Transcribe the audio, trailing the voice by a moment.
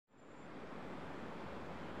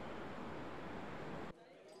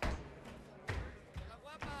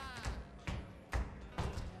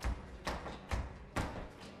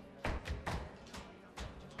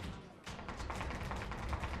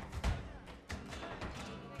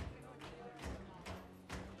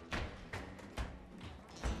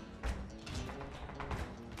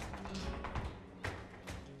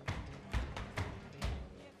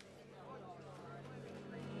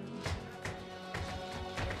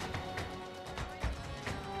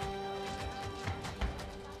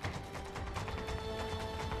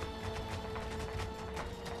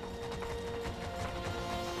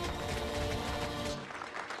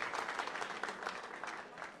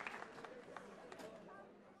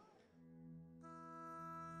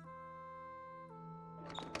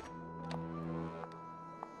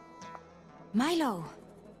Milo,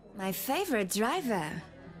 my favorite driver.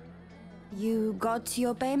 You got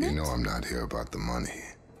your payment? You know I'm not here about the money.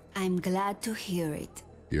 I'm glad to hear it.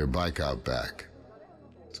 Your bike out back.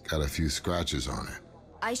 It's got a few scratches on it.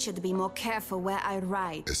 I should be more careful where I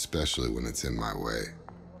ride. Especially when it's in my way.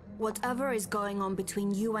 Whatever is going on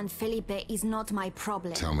between you and Felipe is not my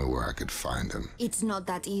problem. Tell me where I could find him. It's not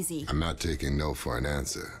that easy. I'm not taking no for an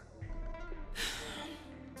answer.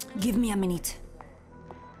 Give me a minute.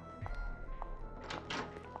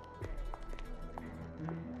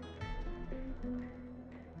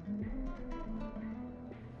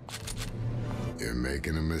 You're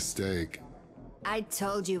making a mistake. I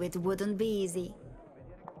told you it wouldn't be easy.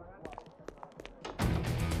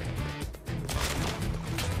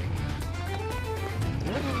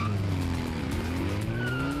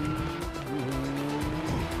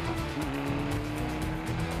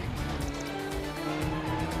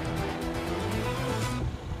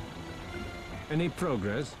 Any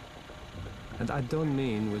progress? And I don't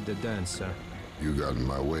mean with the dancer. You got in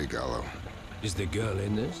my way, Gallo. Is the girl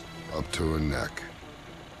in this? Up to her neck.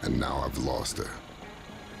 And now I've lost her.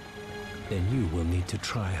 Then you will need to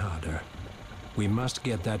try harder. We must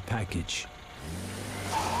get that package.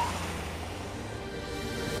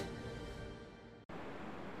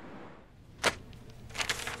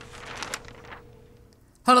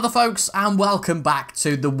 Hello there folks, and welcome back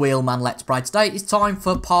to the Wheelman Let's Play. Today it's time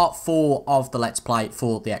for part 4 of the Let's Play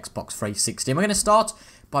for the Xbox 360. And we're going to start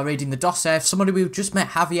by reading the dossier of somebody we've just met,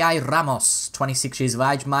 Javier Ramos, 26 years of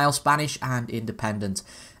age, male, Spanish and independent.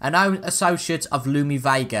 A known associate of Lumi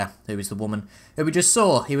Vega, who is the woman who we just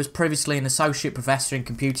saw. He was previously an associate professor in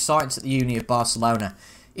computer science at the Uni of Barcelona.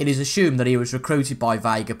 It is assumed that he was recruited by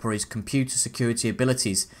Vega for his computer security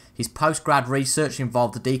abilities. His post-grad research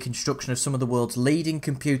involved the deconstruction of some of the world's leading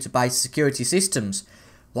computer-based security systems.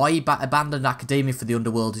 Why he abandoned academia for the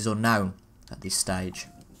underworld is unknown at this stage.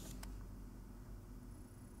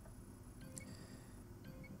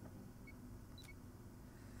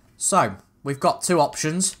 So, we've got two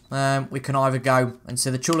options. We can either go and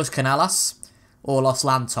see the Chulas Canales or Los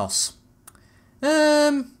Lantos.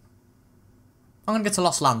 I'm going to get to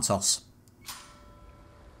Los Lantos.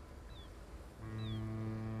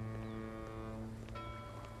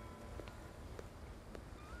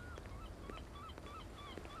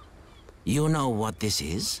 You know what this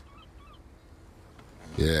is?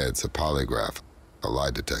 Yeah, it's a polygraph. A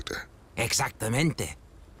lie detector. Exactamente.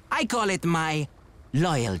 I call it my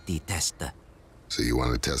loyalty test. So you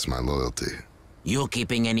want to test my loyalty? You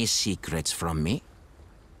keeping any secrets from me?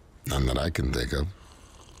 None that I can think of.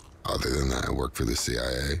 Other than that, I work for the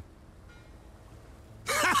CIA.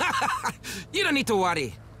 You don't need to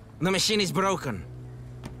worry. The machine is broken.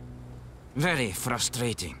 Very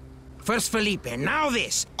frustrating. First Felipe, now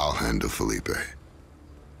this! I'll handle Felipe.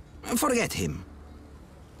 Forget him.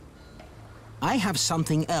 I have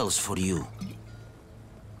something else for you.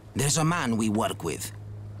 There's a man we work with.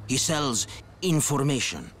 He sells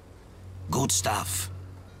information. Good stuff.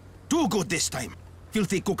 Too good this time.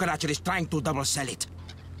 Filthy Cucaracha is trying to double sell it.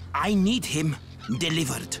 I need him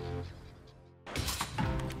delivered.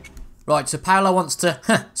 Right, so Paolo wants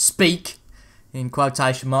to speak, in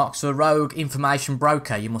quotation marks, to a rogue information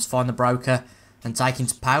broker. You must find the broker and take him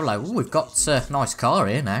to Paolo. Ooh, we've got a nice car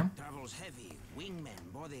here now. Travels heavy, wingmen,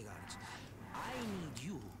 bodyguards. I need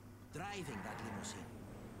you driving that limousine.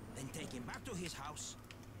 Then take him back to his house.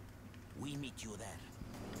 We meet you there.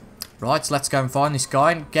 Right, so let's go and find this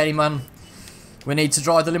guy and get him on. We need to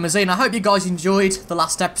drive the limousine. I hope you guys enjoyed the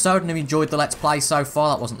last episode and have enjoyed the Let's Play so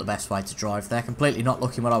far. That wasn't the best way to drive there. Completely not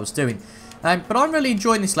looking what I was doing. But I'm really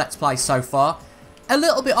enjoying this Let's Play so far. A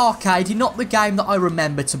little bit arcadey, not the game that I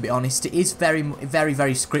remember, to be honest. It is very, very,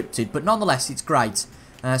 very scripted, but nonetheless, it's great.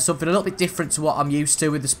 Something a little bit different to what I'm used to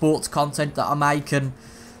with the sports content that I make, and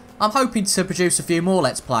I'm hoping to produce a few more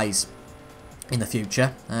Let's Plays in the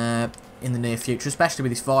future, in the near future, especially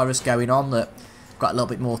with this virus going on, that I've got a little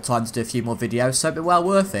bit more time to do a few more videos, so it'll be well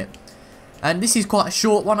worth it. And this is quite a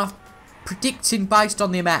short one. I'm predicting, based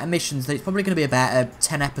on the amount of missions, that it's probably going to be about a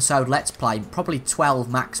 10 episode Let's Play, probably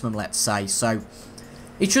 12 maximum, let's say, so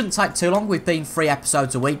it shouldn't take too long. We've been 3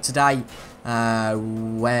 episodes a week today,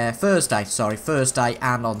 Thursday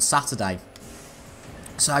and on Saturday.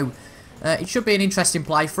 So, it should be an interesting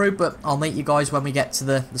playthrough, but I'll meet you guys when we get to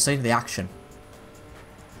the scene of the action.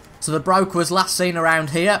 So the broker was last seen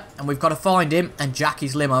around here, and we've got to find him and jack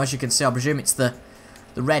his limo. As you can see, I presume it's the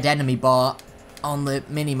red enemy bar on the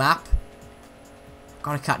mini-map.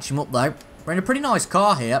 Got to catch him up, though. We're in a pretty nice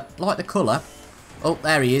car here. Like the colour. Oh,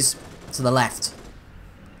 there he is. To the left.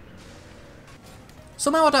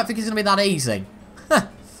 Somehow I don't think it's going to be that easy.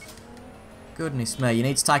 Goodness me, you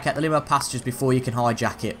need to take out the limo passengers before you can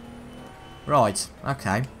hijack it. Right,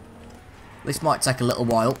 okay. This might take a little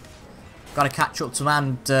while. Got to catch up to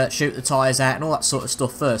them and shoot the tyres out and all that sort of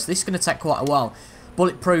stuff first. This is going to take quite a while.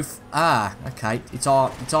 Bulletproof, okay, it's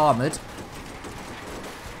armoured.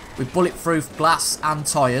 With bulletproof glass and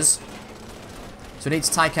tyres. So we need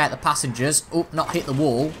to take out the passengers. Oh, not hit the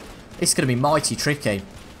wall. This is going to be mighty tricky.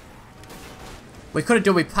 We could have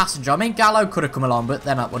done with passenger. I mean, Gallo could have come along, but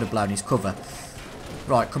then that would have blown his cover.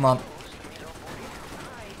 Right, come on.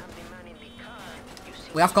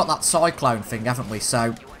 We have got that cyclone thing, haven't we?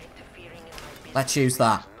 So, let's use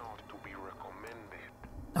that.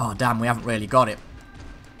 Oh, damn, we haven't really got it.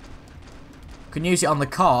 Can use it on the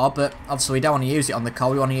car, but obviously we don't want to use it on the car.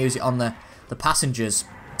 We want to use it on the passengers.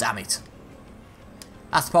 Damn it.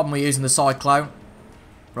 That's the problem with using the cyclone.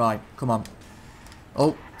 Right, come on.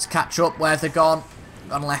 Oh, to catch up. Where have they gone?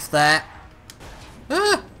 Gone left there.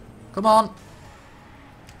 Ah, come on.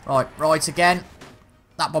 Right again.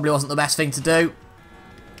 That probably wasn't the best thing to do.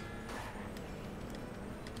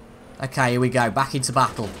 Okay, here we go. Back into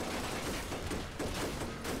battle.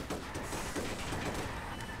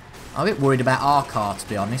 I'm a bit worried about our car, to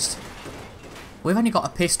be honest. We've only got a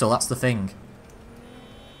pistol, that's the thing.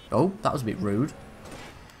 Oh, that was a bit rude.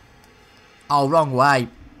 Oh, wrong way.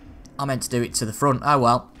 I meant to do it to the front. Oh,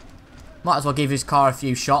 well. Might as well give his car a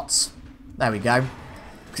few shots. There we go.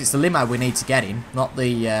 Because it's the limo we need to get in, not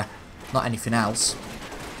the, not anything else.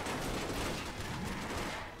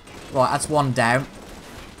 Right, that's one down.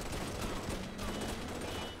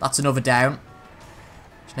 That's another down.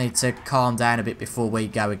 Just need to calm down a bit before we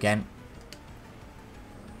go again.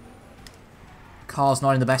 Car's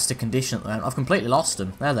not in the best of condition at the moment. I've completely lost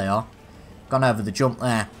them. There they are. Gone over the jump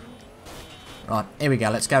there. Right, here we go.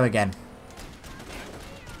 Let's go again.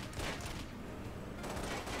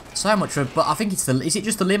 So much for... But I think it's the... Is it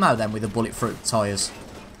just the limo then with the bulletproof tyres?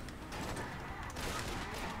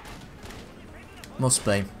 Must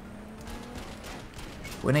be.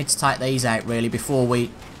 We need to take these out really before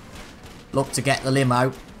we look to get the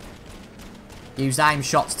limo. Use aim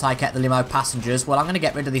shot to take out the limo passengers. Well, I'm going to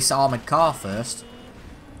get rid of this armoured car first.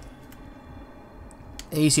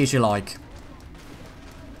 Easy as you like.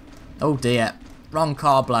 Oh dear. Wrong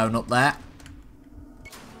car blown up there.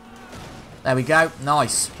 There we go.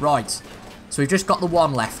 Nice. Right. So we've just got the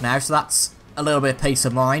one left now. So that's a little bit of peace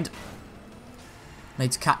of mind.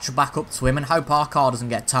 Need to catch back up to him and hope our car doesn't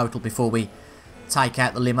get totaled before we take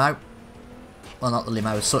out the limo. Well, not the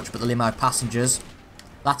limo as such, but the limo passengers.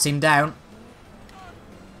 That's him down.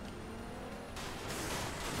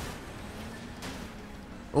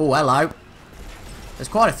 Oh, hello. There's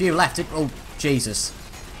quite a few left. Oh, Jesus.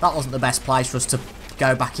 That wasn't the best place for us to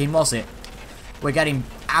go back in, was it? We're getting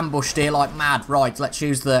ambushed here like mad. Right, let's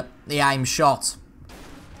use the aim shot.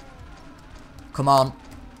 Come on.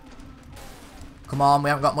 Come on, we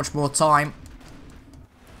haven't got much more time.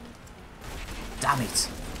 Damn it.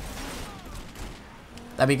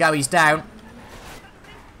 There we go, he's down.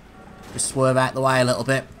 Just swerve out the way a little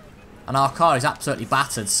bit. And our car is absolutely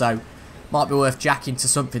battered, so might be worth jacking to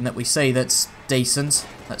something that we see that's decent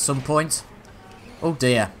at some point. Oh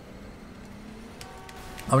dear.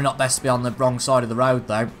 Probably not best to be on the wrong side of the road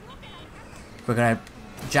though. We're going to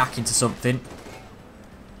jack into something.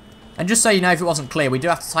 And just so you know, if it wasn't clear, we do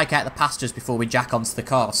have to take out the passengers before we jack onto the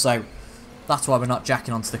car, so that's why we're not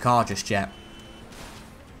jacking onto the car just yet.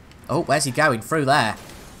 Oh, where's he going? Through there.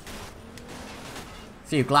 A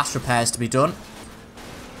few glass repairs to be done.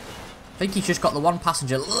 I think he's just got the one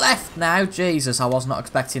passenger left now. Jesus, I was not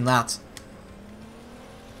expecting that.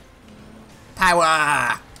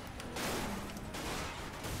 Power!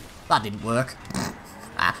 That didn't work.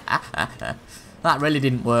 That really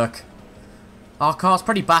didn't work. Our car's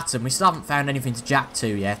pretty battered. We still haven't found anything to jack to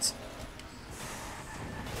yet.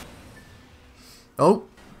 Oh.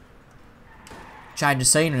 Change of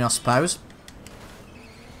scenery, I suppose.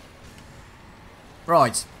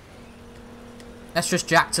 Right. Let's just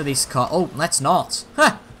jack to this car. Oh, let's not.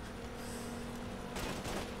 Huh.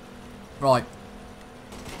 Right.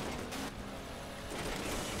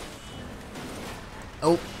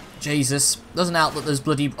 Oh, Jesus. Doesn't help that there's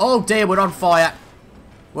bloody... Oh, dear, we're on fire.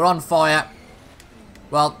 We're on fire.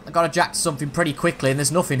 Well, I've got to jack to something pretty quickly, and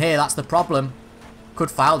there's nothing here. That's the problem.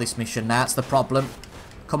 Could fail this mission now. That's the problem.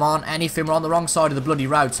 Come on, anything. We're on the wrong side of the bloody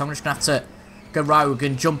road, so I'm just going to have to go rogue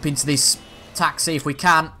and jump into this taxi if we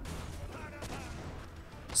can.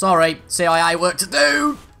 Sorry, CIA work to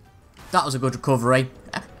do. That was a good recovery.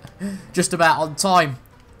 Just about on time.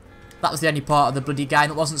 That was the only part of the bloody game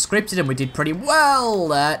that wasn't scripted, and we did pretty well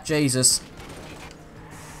there. Jesus.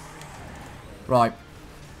 Right.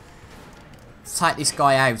 Let's take this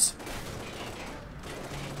guy out.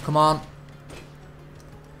 Come on.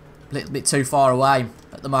 A little bit too far away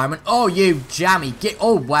at the moment. Oh, you jammy.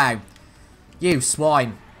 Oh, wow. You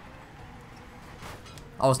swine.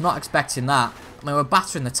 I was not expecting that. I mean, we're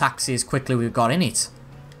battering the taxi as quickly as we've got in it.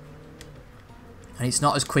 And it's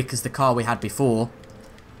not as quick as the car we had before.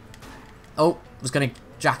 Oh, I was going to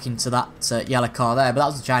jack into that yellow car there, but that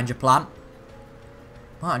was a change of plan.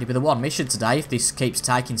 Might only be the one mission today if this keeps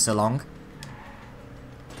taking so long.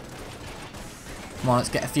 Come on, let's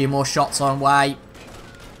get a few more shots on way.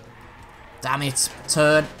 Damn it,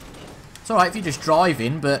 turn. It's alright if you're just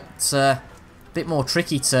driving, but a bit more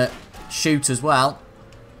tricky to shoot as well.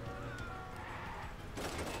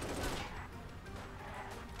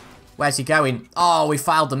 Where's he going? Oh, we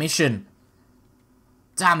failed the mission.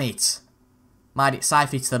 Damn it. Made it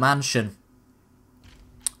safely to the mansion.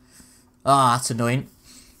 Ah, that's annoying.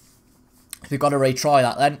 We've got to retry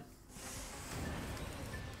that then.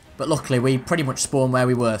 But luckily, we pretty much spawned where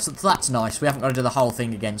we were. So that's nice. We haven't got to do the whole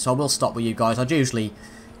thing again. So I will stop with you guys. I'd usually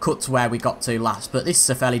cut to where we got to last. But this is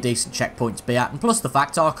a fairly decent checkpoint to be at. And plus the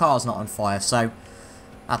fact our car's not on fire. So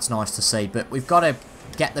that's nice to see. But we've got to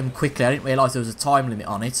get them quickly. I didn't realise there was a time limit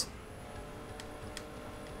on it.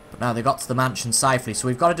 But now they got to the mansion safely. So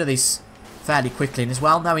we've got to do this fairly quickly. And as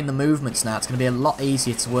well, knowing the movements now, it's going to be a lot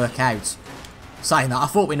easier to work out. Saying that, I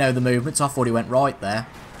thought we know the movements. I thought he went right there.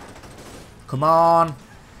 Come on.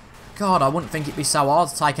 God, I wouldn't think it'd be so hard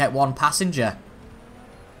to take out one passenger.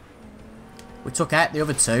 We took out the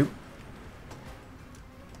other two.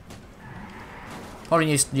 Probably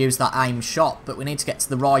need to use that aim shot, but we need to get to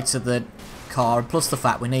the right of the car. And plus the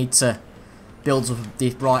fact we need to build up the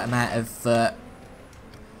right amount of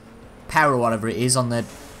power or whatever it is on the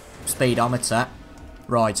speedometer.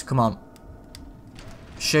 Right, come on.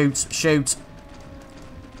 Shoot, shoot.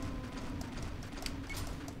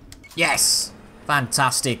 Yes!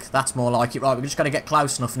 Fantastic. That's more like it. Right, we've just got to get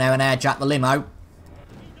close enough now and airjack the limo.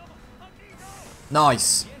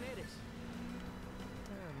 Nice.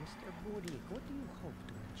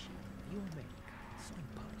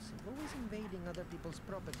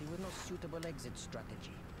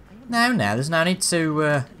 No, there's no need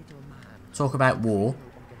to talk about war.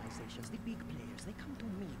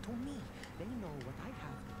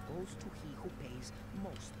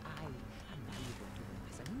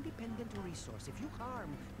 If you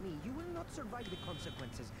harm me, you will not survive the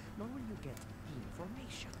consequences, nor will you get the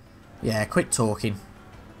information. Yeah, quit talking.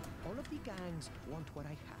 All of the gangs want what I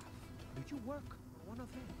have. Would you work for one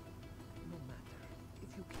of them? No matter.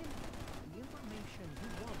 If you kill them, the information you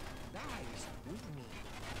want dies with me.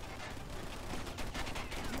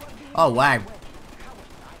 Oh, wow.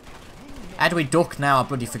 How do we duck now? I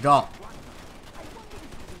bloody forgot.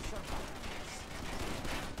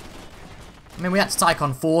 I mean, we had to take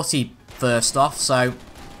on 40 first off, so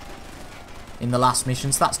in the last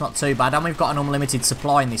mission, so that's not too bad. And we've got an unlimited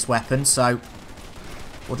supply in this weapon, so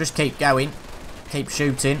we'll just keep going, keep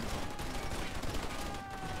shooting.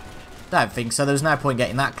 Don't think so. There was no point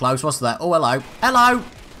getting that close, was there? Oh, hello. Hello!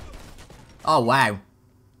 Oh, wow.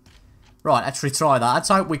 Right, let's retry that. Let's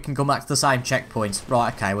hope we can come back to the same checkpoint.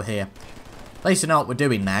 Right, okay, we're here. At least we know what we're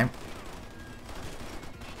doing now.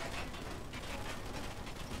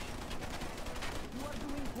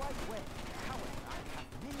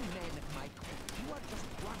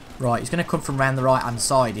 Right, he's going to come from round the right hand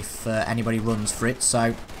side if anybody runs for it,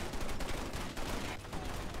 so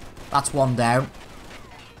that's one down.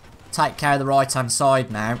 Take care of the right hand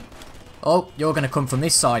side now. Oh, you're going to come from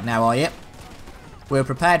this side now, are you? We're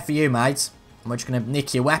prepared for you, mate. And we're just going to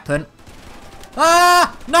nick your weapon.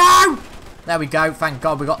 Ah! No! There we go. Thank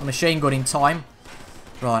God we got the machine gun in time.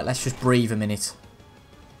 Right, let's just breathe a minute.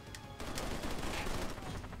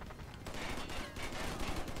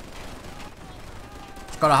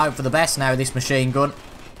 Gotta hope for the best now with this machine gun.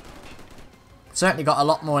 Certainly got a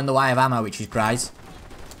lot more in the way of ammo, which is great.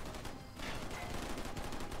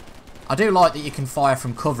 I do like that you can fire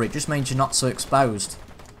from cover. It just means you're not so exposed.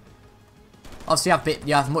 Obviously,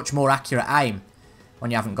 you have much more accurate aim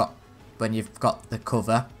when you've got the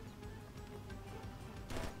cover.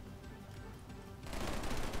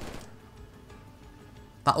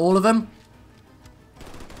 That all of them?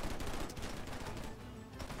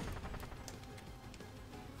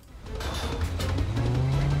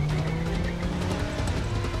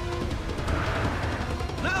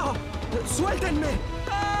 ¡Suéltenme!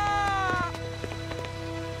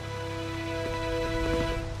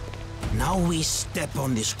 Now we step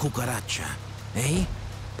on this cucaracha, eh?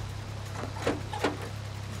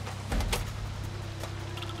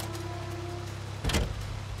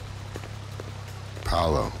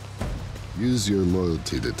 Paolo, use your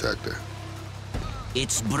loyalty detector.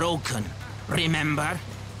 It's broken, remember?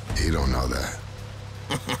 You don't know that.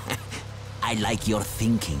 I like your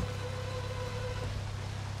thinking.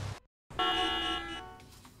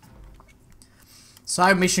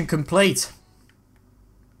 So, mission complete.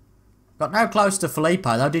 Got no close to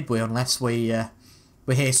Filippo though, did we? Unless we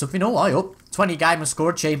hear something. Oh, I up. 20 gamer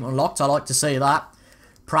score achievement unlocked. I like to see that.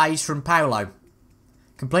 Praise from Paolo.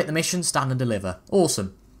 Complete the mission, stand and deliver.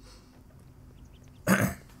 Awesome.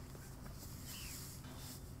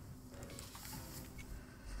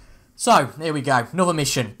 So, here we go. Another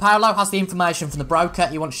mission. Paolo has the information from the broker.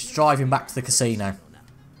 He wants you to drive him back to the casino.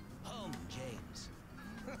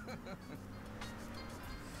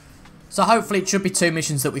 So hopefully it should be 2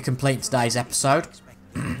 missions that we complete in today's episode.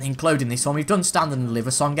 Including this one. We've done stand and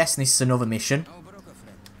deliver, so I'm guessing this is another mission.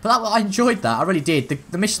 But I enjoyed that. I really did.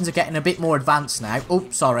 The missions are getting a bit more advanced now. Oh,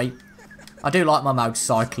 sorry. I do like my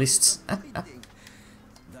motorcyclists. The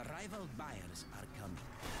rival buyers are coming.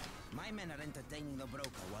 My men are entertaining the broker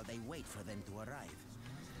while they wait for them to arrive.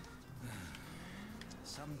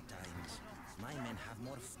 Sometimes my men have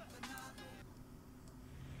more fun.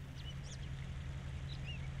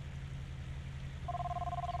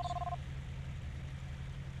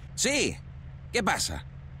 Sí, ¿qué pasa?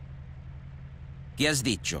 ¿Qué has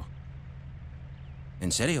dicho?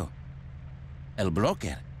 ¿En serio? ¿El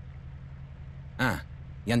broker? Ah,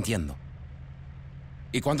 ya entiendo.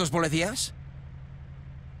 ¿Y cuántos policías?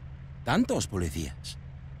 ¿Tantos policías?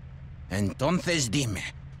 Entonces dime,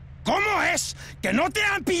 ¿cómo es que no te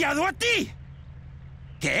han pillado a ti?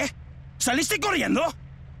 ¿Qué? ¿Saliste corriendo?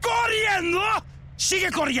 ¡Corriendo!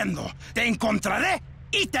 ¡Sigue corriendo! Te encontraré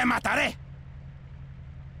y te mataré.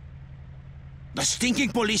 The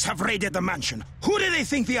stinking police have raided the mansion. Who do they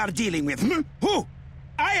think they are dealing with? Hmm? Who?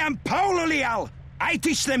 I am Paolo Leal. I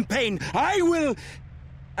teach them pain. I will...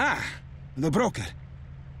 Ah, the broker.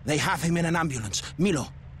 They have him in an ambulance. Milo,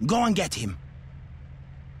 go and get him.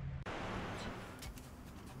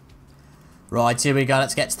 Right, here we go.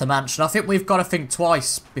 Let's get to the mansion. I think we've got to think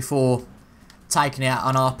twice before taking it out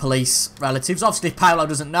on our police relatives. Obviously, Paolo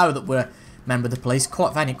doesn't know that we're a member of the police.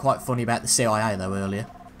 Found it quite funny about the CIA, though, earlier.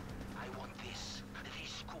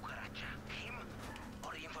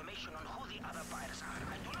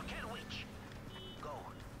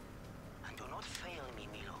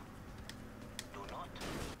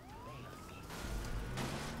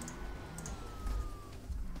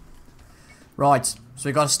 Right, so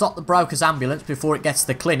we've got to stop the broker's ambulance before it gets to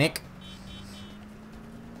the clinic.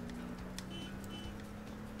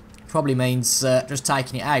 Probably means just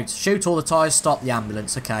taking it out. Shoot all the tyres, stop the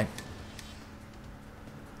ambulance. Okay.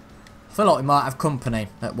 I feel like we might have company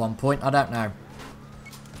at one point. I don't know.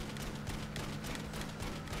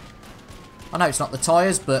 I know it's not the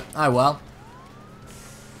tyres, but oh well.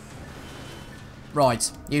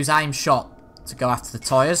 Right, use aim shot to go after the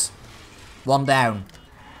tyres. 1 down.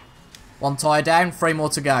 1 tyre down, 3 more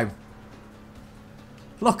to go.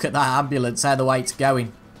 Look at that ambulance, how the weight's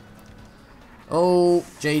going. Oh,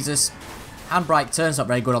 Jesus. Handbrake turn's not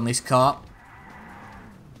very good on this car.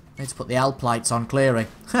 Need to put the L plates on, clearly.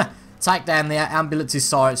 Take down the ambulance's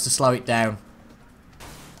sirens to slow it down.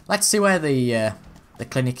 Let's see where the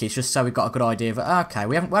clinic is, just so we've got a good idea of it. Okay,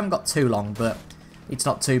 we haven't got too long, but it's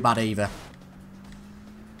not too bad either.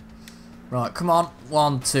 Right, come on.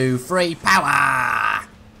 1, 2, 3, power!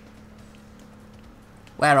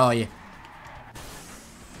 Where are you?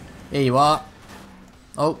 Here you are.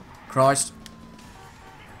 Oh, Christ.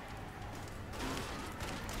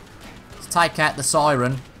 Let's take out the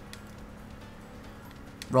siren.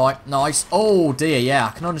 Right, nice. Oh dear, yeah,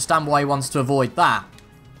 I can understand why he wants to avoid that.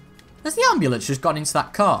 Has the ambulance just gone into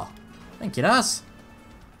that car? I think it has.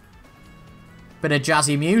 Bit of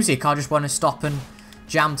jazzy music. I just want to stop and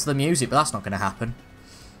jam to the music, but that's not going to happen.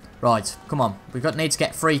 Right, come on. Need to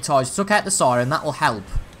get 3 tyres. Took out the siren, that will help.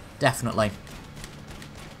 Definitely.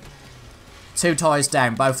 2 tyres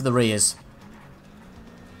down, both of the rears.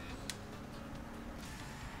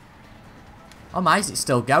 I'm amazed it's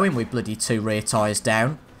still going with bloody 2 rear tyres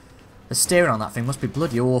down. The steering on that thing must be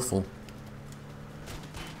bloody awful.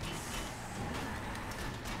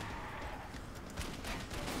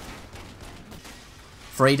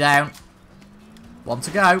 Three down. 1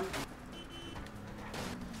 to go.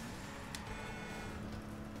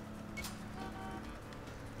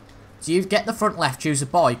 Do you get the front left, choose a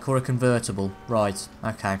bike or a convertible? Right,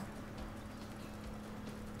 okay.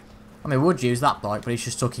 I mean, we would use that bike, but he's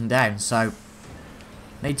just tucking down, so...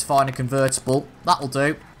 Need to find a convertible. That'll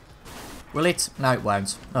do. Will it? No, it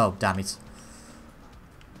won't. Oh, damn it.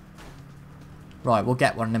 Right, we'll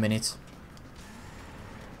get one in a minute.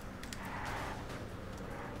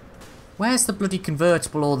 Where's the bloody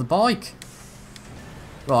convertible or the bike?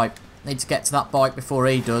 Right, Need to get to that bike before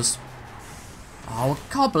he does. Oh,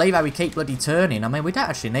 I can't believe how we keep bloody turning. I mean, we don't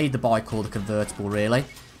actually need the bike or the convertible, really.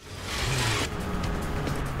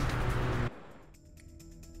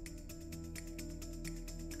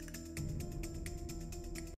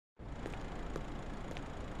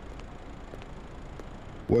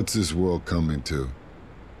 What's this world coming to?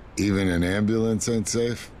 Even an ambulance ain't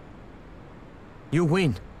safe? You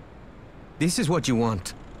win. This is what you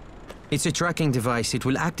want. It's a tracking device. It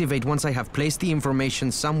will activate once I have placed the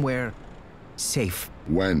information somewhere safe.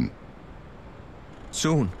 When?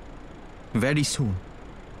 Soon. Very soon.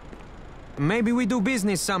 Maybe we do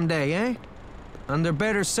business someday, eh? Under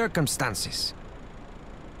better circumstances.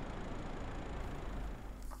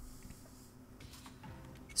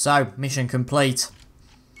 So, mission complete.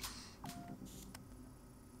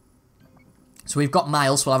 So we've got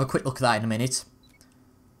mail, so we'll have a quick look at that in a minute.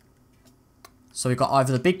 So we've got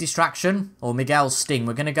either the big distraction or Miguel's sting.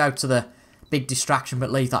 We're going to go to the big distraction, but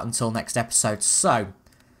leave that until next episode. So,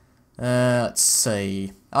 let's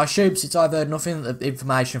see. I assume since I've heard nothing, the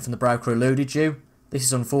information from the broker eluded you. This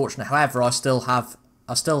is unfortunate. However, I still have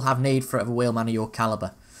need for a wheelman of your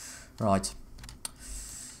caliber. Right.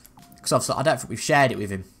 Because obviously, I don't think we've shared it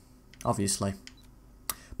with him. Obviously.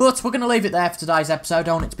 But we're going to leave it there for today's episode. I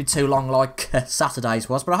don't want it to be too long like Saturday's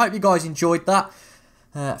was. But I hope you guys enjoyed that.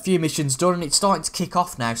 A few missions done and it's starting to kick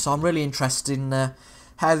off now. So I'm really interested in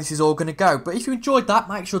how this is all going to go. But if you enjoyed that,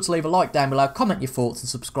 make sure to leave a like down below. Comment your thoughts and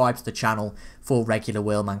subscribe to the channel for regular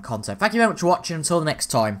Wheelman content. Thank you very much for watching. Until the next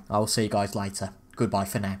time, I will see you guys later. Goodbye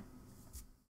for now.